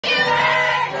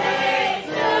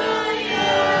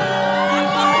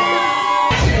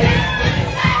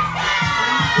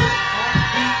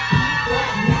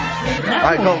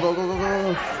Alright,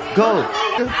 go. Go.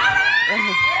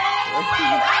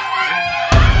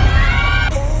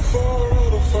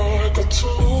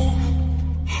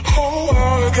 Oh,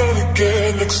 I gotta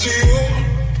get next to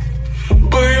you,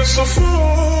 but you're so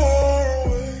far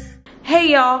away.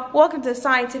 Hey y'all, welcome to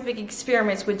Scientific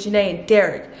Experiments with Janae and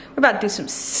Derrick. We're about to do some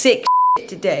sick shit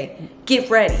today. Get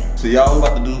ready. So y'all, we're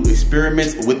about to do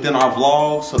experiments within our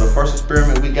vlog. So the first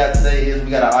experiment we got today is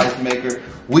we got an ice maker.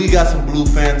 We got some blue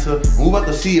Fanta. And we're about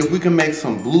to see if we can make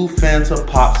some blue Fanta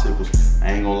popsicles.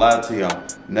 I ain't gonna lie to y'all.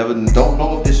 Don't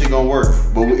know if this shit gonna work,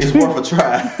 but it's worth a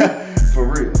try. For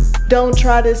real. Don't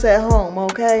try this at home,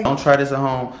 okay? Don't try this at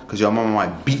home, cause your mama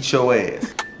might beat your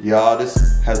ass. Y'all,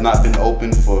 this has not been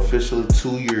open for officially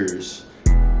 2 years.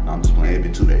 No, I'm just playing,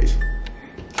 it's been 2 days.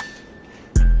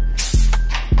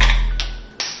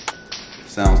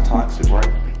 Sounds toxic, right?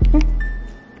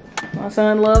 My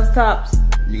son loves tops.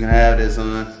 You can have this,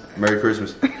 son. Merry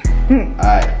Christmas.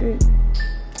 Alright.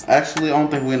 Actually, I don't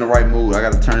think we're in the right mood. I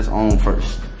gotta turn this on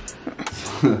first.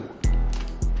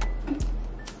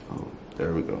 Oh,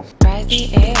 there we go. Rise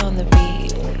the air on the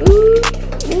beat.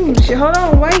 Ooh, shit, hold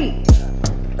on, wait.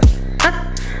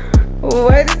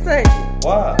 Wait a second.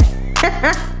 Why?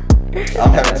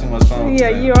 I'm having too much fun. Yeah,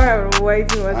 you are having way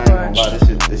too much I ain't fun. gonna lie,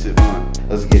 this shit fun.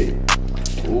 Let's get it.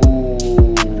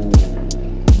 Ooh,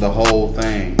 the whole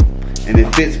thing. And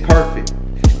it fits perfect.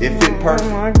 It fit perfect.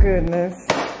 Oh my goodness.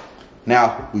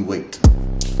 Now, we wait.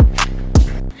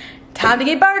 Time to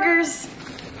get burgers.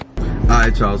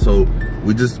 Alright, y'all, so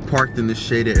we just parked in this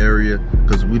shaded area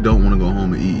because we don't want to go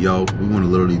home and eat, y'all. We want to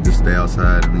literally just stay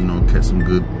outside and, you know, catch some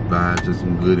good vibes and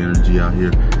some good energy out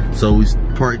here. So we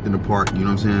parked in the park, you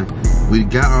know what I'm saying? We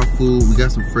got our food, we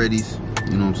got some Freddy's.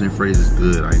 You know what I'm saying? Freddy's is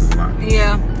good, I ain't gonna lie.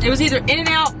 Yeah, it was either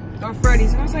In-N-Out or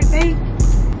Freddy's. And I was like, babe,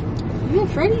 you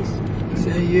want Freddy's? I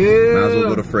said, yeah. Might as well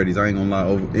go to Freddy's. I ain't gonna lie.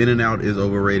 In-N-Out is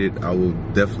overrated. I will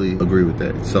definitely agree with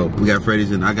that. So we got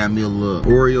Freddy's and I got me a little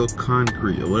Oreo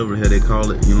concrete or whatever the hell they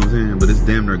call it. You know what I'm saying? But it's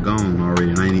damn near gone already,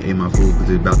 and I ain't ate my food because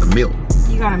it's about to melt.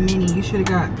 You got a mini. You should have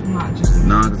got not just a mini.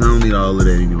 Nah, because I don't need all of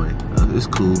that anyway. It's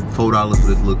cool. $4 for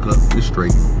this little cup. It's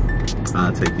straight.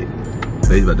 I'll take it.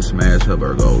 They's about to smash her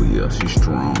burger. Oh yeah, she's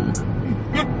strong.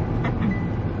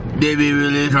 Baby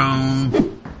really strong.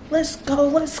 Let's go,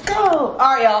 let's go. All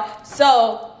right, y'all.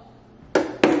 So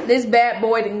this bad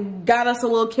boy done got us a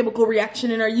little chemical reaction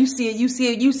in there. You see it, you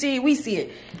see it, you see it, we see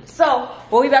it. So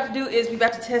what we about to do is we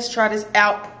about to try this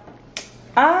out.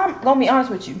 I'm gonna be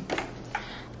honest with you.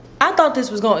 I thought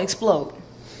this was gonna explode.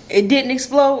 It didn't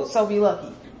explode, so be lucky.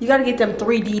 You gotta get them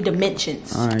 3D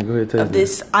dimensions. All right, go ahead, of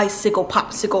this icicle,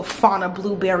 popsicle, fauna,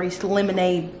 blueberries,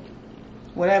 lemonade,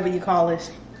 whatever you call this.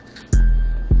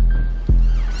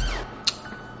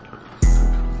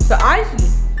 The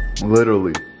icy.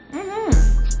 Literally.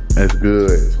 That's good.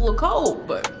 It's a little cold,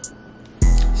 but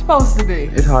it's supposed to be.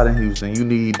 It's hot in Houston. You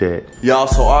need that. Y'all,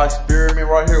 so our experiment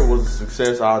right here was a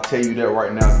success. I'll tell you that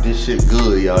right now. This shit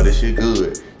good, y'all. This shit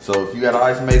good. So if you got an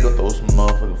ice maker, throw some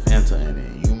motherfucking Fanta in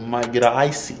it. You might get an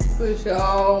icy. For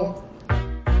sure.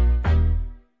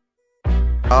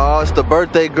 Oh, it's the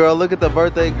birthday girl. Look at the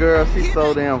birthday girl. She's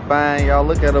so damn fine. Y'all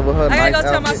look at her with her nice I gotta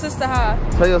go tell my outfit. sister hi.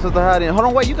 Tell your sister hi then. Hold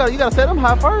on, wait. You gotta say them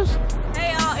hi first.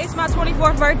 Hey y'all, it's my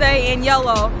 24th birthday in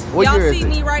yellow. What Y'all year is see it?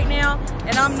 me right now,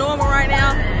 and I'm normal right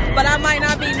now, but I might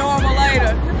not be normal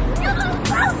later.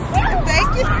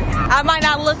 Thank you. I might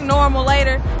not look normal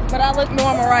later, but I look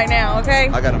normal right now, okay?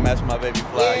 I gotta match my baby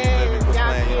flag, you feel me? Quit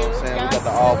playing, you know what I'm saying? We got the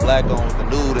all black on with the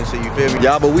nude and shit, you feel me?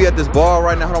 Y'all, but we at this bar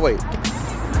right now. Hold on, wait.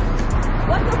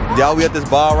 Y'all, we at this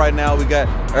bar right now. We got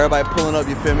everybody pulling up,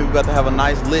 you feel me? We about to have a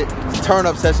nice lit turn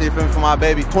up session, you feel me, for my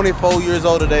baby. 24 years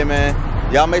old today, man.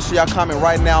 Y'all make sure y'all comment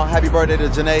right now. Happy birthday to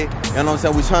Janae. You know what I'm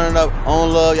saying? We turning up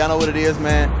on love. Y'all know what it is,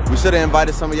 man. We should have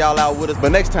invited some of y'all out with us,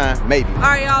 but next time, maybe. All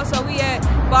right, y'all, so we at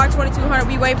bar 2200.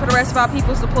 We wait for the rest of our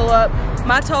peoples to pull up.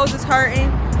 My toes is hurting.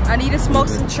 I need to smoke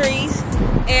some trees,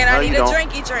 and I need a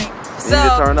drinky drink.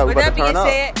 So, with that being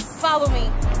said, follow me.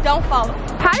 Don't follow me.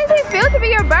 How does it feel to be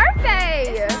your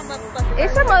birthday?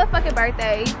 It's your motherfucking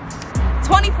birthday.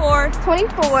 24.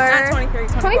 24. Not 23,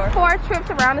 24 trips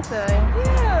around the sun.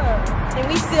 Yeah. And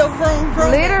we still vroom.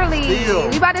 Literally. Still.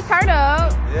 We about to turn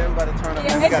up. Yeah, we about to turn up.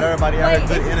 Yeah, We got everybody out here,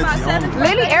 good energy.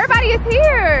 Literally, everybody is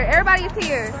here. Everybody is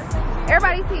here.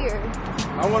 Everybody's here.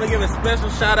 I want to give a special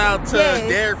shout out to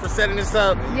Derrick for setting this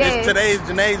up. Yes. Today's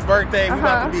Janae's birthday. We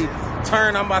about to be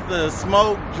turned. I'm about to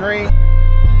smoke, drink.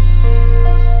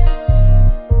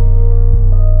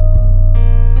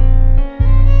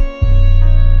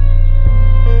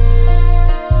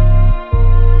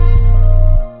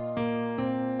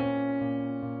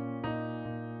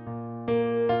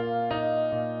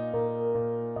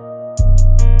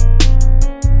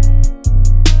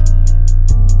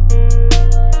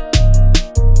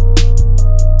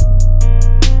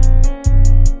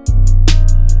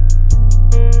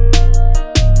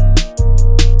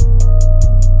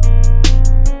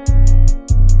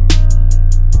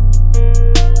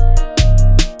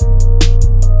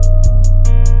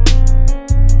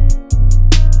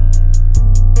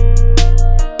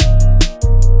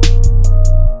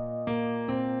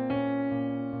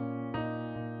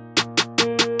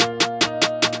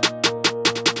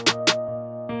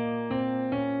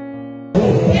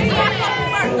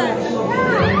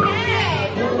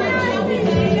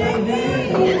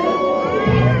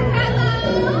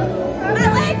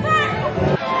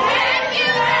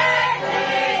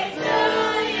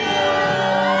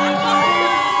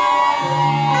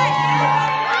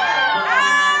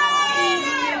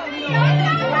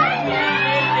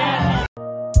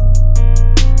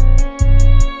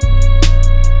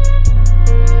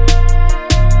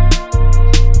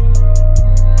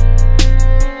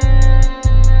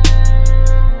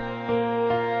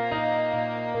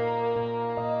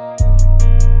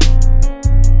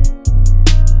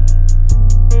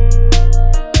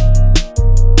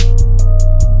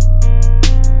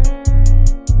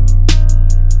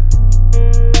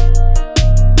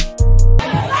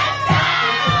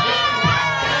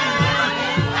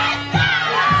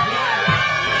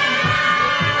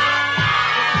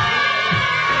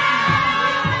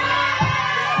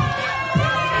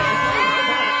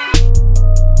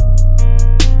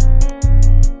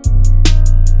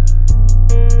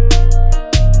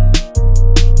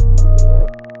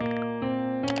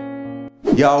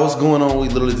 Y'all, what's going on? We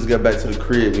literally just got back to the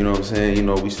crib, you know what I'm saying? You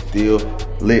know, we still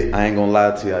lit. I ain't gonna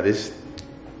lie to y'all.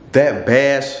 That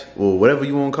bash, or whatever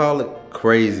you wanna call it,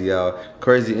 crazy, y'all.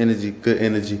 Crazy energy, good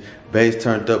energy. Bae's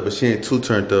turned up, but she ain't too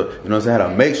turned up. You know what I'm saying? I had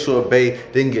to make sure Bae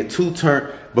didn't get too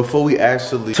turned before we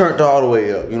actually turned all the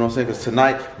way up. You know what I'm saying? Because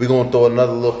tonight, we gonna throw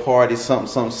another little party,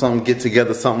 something, get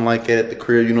together, something like that at the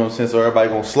crib, you know what I'm saying? So everybody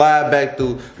gonna slide back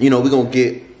through. You know, we gonna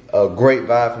get a great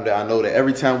vibe from there. I know that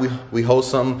every time we host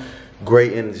something,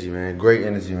 great energy, man. Great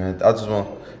energy, man. I just want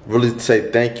to really say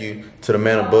thank you to the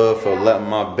man above for letting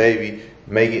my baby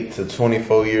make it to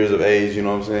 24 years of age, you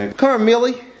know what I'm saying? Come here,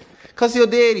 Millie. Cuss your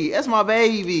daddy. That's my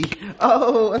baby.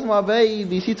 Oh, that's my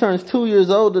baby. She turns 2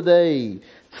 years old today.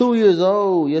 2 years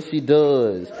old. Yes, she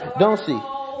does. Don't she?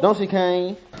 Don't she,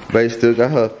 Kane? Bae still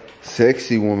got her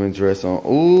sexy woman dress on.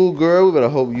 Ooh, girl, we better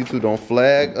hope you two don't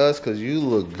flag us because you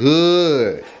look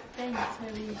good.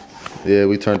 Yeah,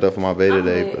 we turned up for my bae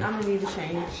today. I'm gonna need to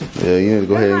change. Yeah, you need to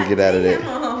go ahead and get out of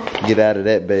that. Get out of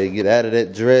that, babe. Get out of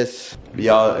that dress.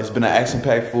 Y'all, it's been an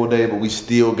action-packed full day, but we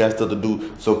still got stuff to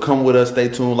do. So come with us, stay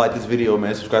tuned, like this video,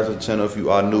 man. Subscribe to the channel if you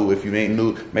are new. If you ain't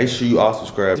new, make sure you all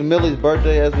subscribe. It's Millie's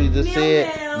birthday, as we just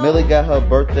said. Millie got her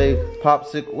birthday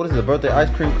popsicle. What is it, birthday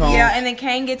ice cream cone? Yeah, and then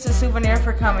Kane gets a souvenir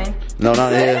for coming. No,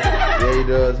 not here. Yeah, he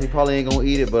does. He probably ain't gonna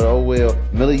eat it, but oh well.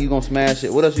 Millie, you gonna smash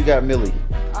it. What else you got, Millie?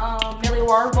 Millie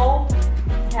Warble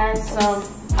has some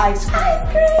ice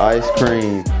cream. Ice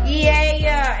cream.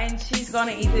 Yeah, and she's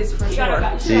gonna eat this for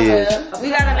sure. She is. We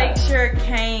gotta make sure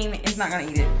Kane is not gonna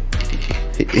eat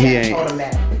it. He ain't.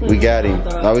 We got him.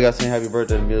 Now we gotta sing happy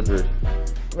birthday to Mildred.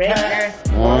 Ready?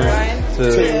 1,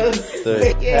 2,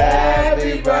 3.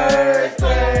 Happy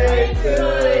birthday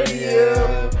to you.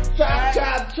 Chop,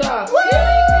 chop, chop. Woo!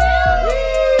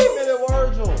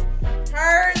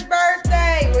 Hers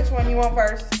birthday. Which one you want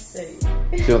first?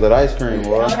 Feel that ice cream,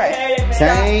 boy. Okay.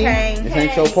 Kane, this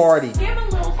ain't your party. Give him a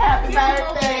little happy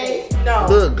birthday. No.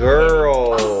 Good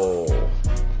girl.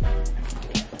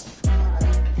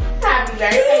 Happy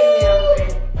birthday,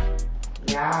 Mildred.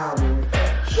 Yum.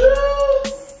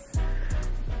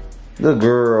 Good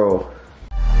girl.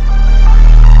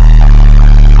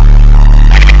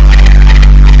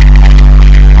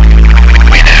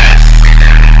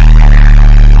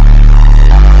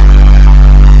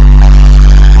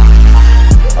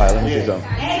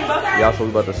 Y'all, so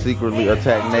we about to secretly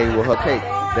attack Nay with her cake.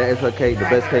 That is her cake, the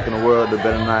best cake in the world. They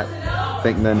better not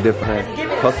think nothing different.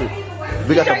 Plus,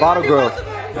 we got the bottle girls.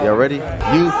 Y'all ready?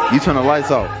 You turn the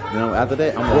lights off. Then after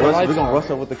that, we're gonna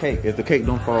rush up with the cake. If the cake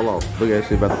don't fall off, look at that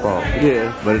shit about to fall.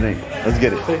 Yeah, but it ain't. Let's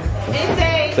get it.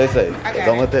 Stay safe.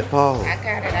 Don't let that fall. I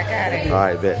got it. All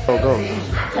right, bet. Go.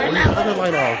 Turn the other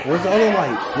light off. Where's the other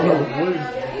light?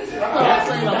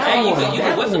 Hey, you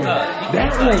can whistle cut.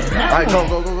 All right,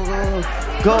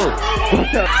 go.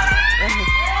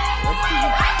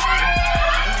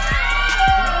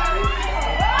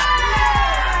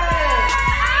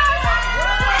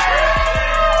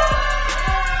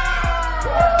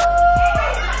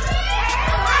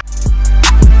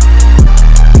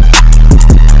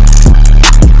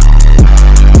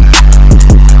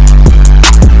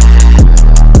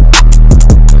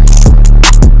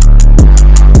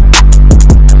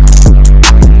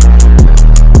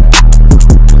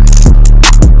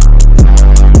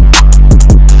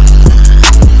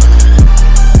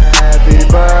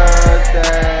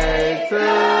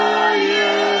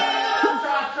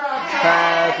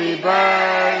 Happy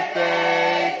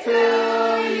birthday to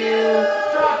you.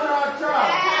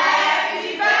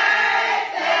 Happy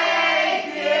birthday,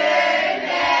 dear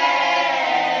Janae.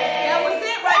 That was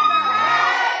it right there.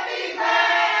 Happy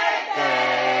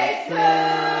birthday to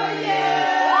you.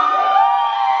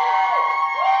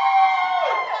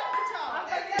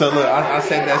 So look, I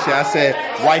said that shit. I said,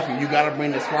 wifey, you gotta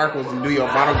bring the sparkles and do your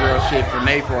bottle girl shit for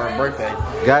Nate for her birthday.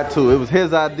 Got to. It was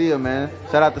his idea, man.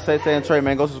 Shout out to Say and Trey,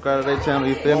 man. Go subscribe to their channel.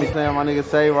 You feel me? Saying my nigga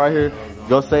Say right here.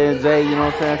 Go Say and Jay, you know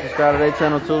what I'm saying? Subscribe to their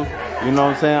channel too. You know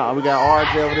what I'm saying? We got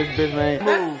RJ over this bitch, man.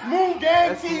 Smooth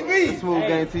Gang TV. Smooth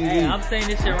Gang TV. Hey, I'm saying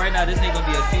this shit right now. This nigga gonna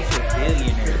be a future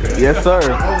billionaire. Yes, sir.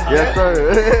 Yes,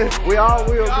 sir. We all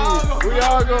will be. We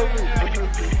all gonna be.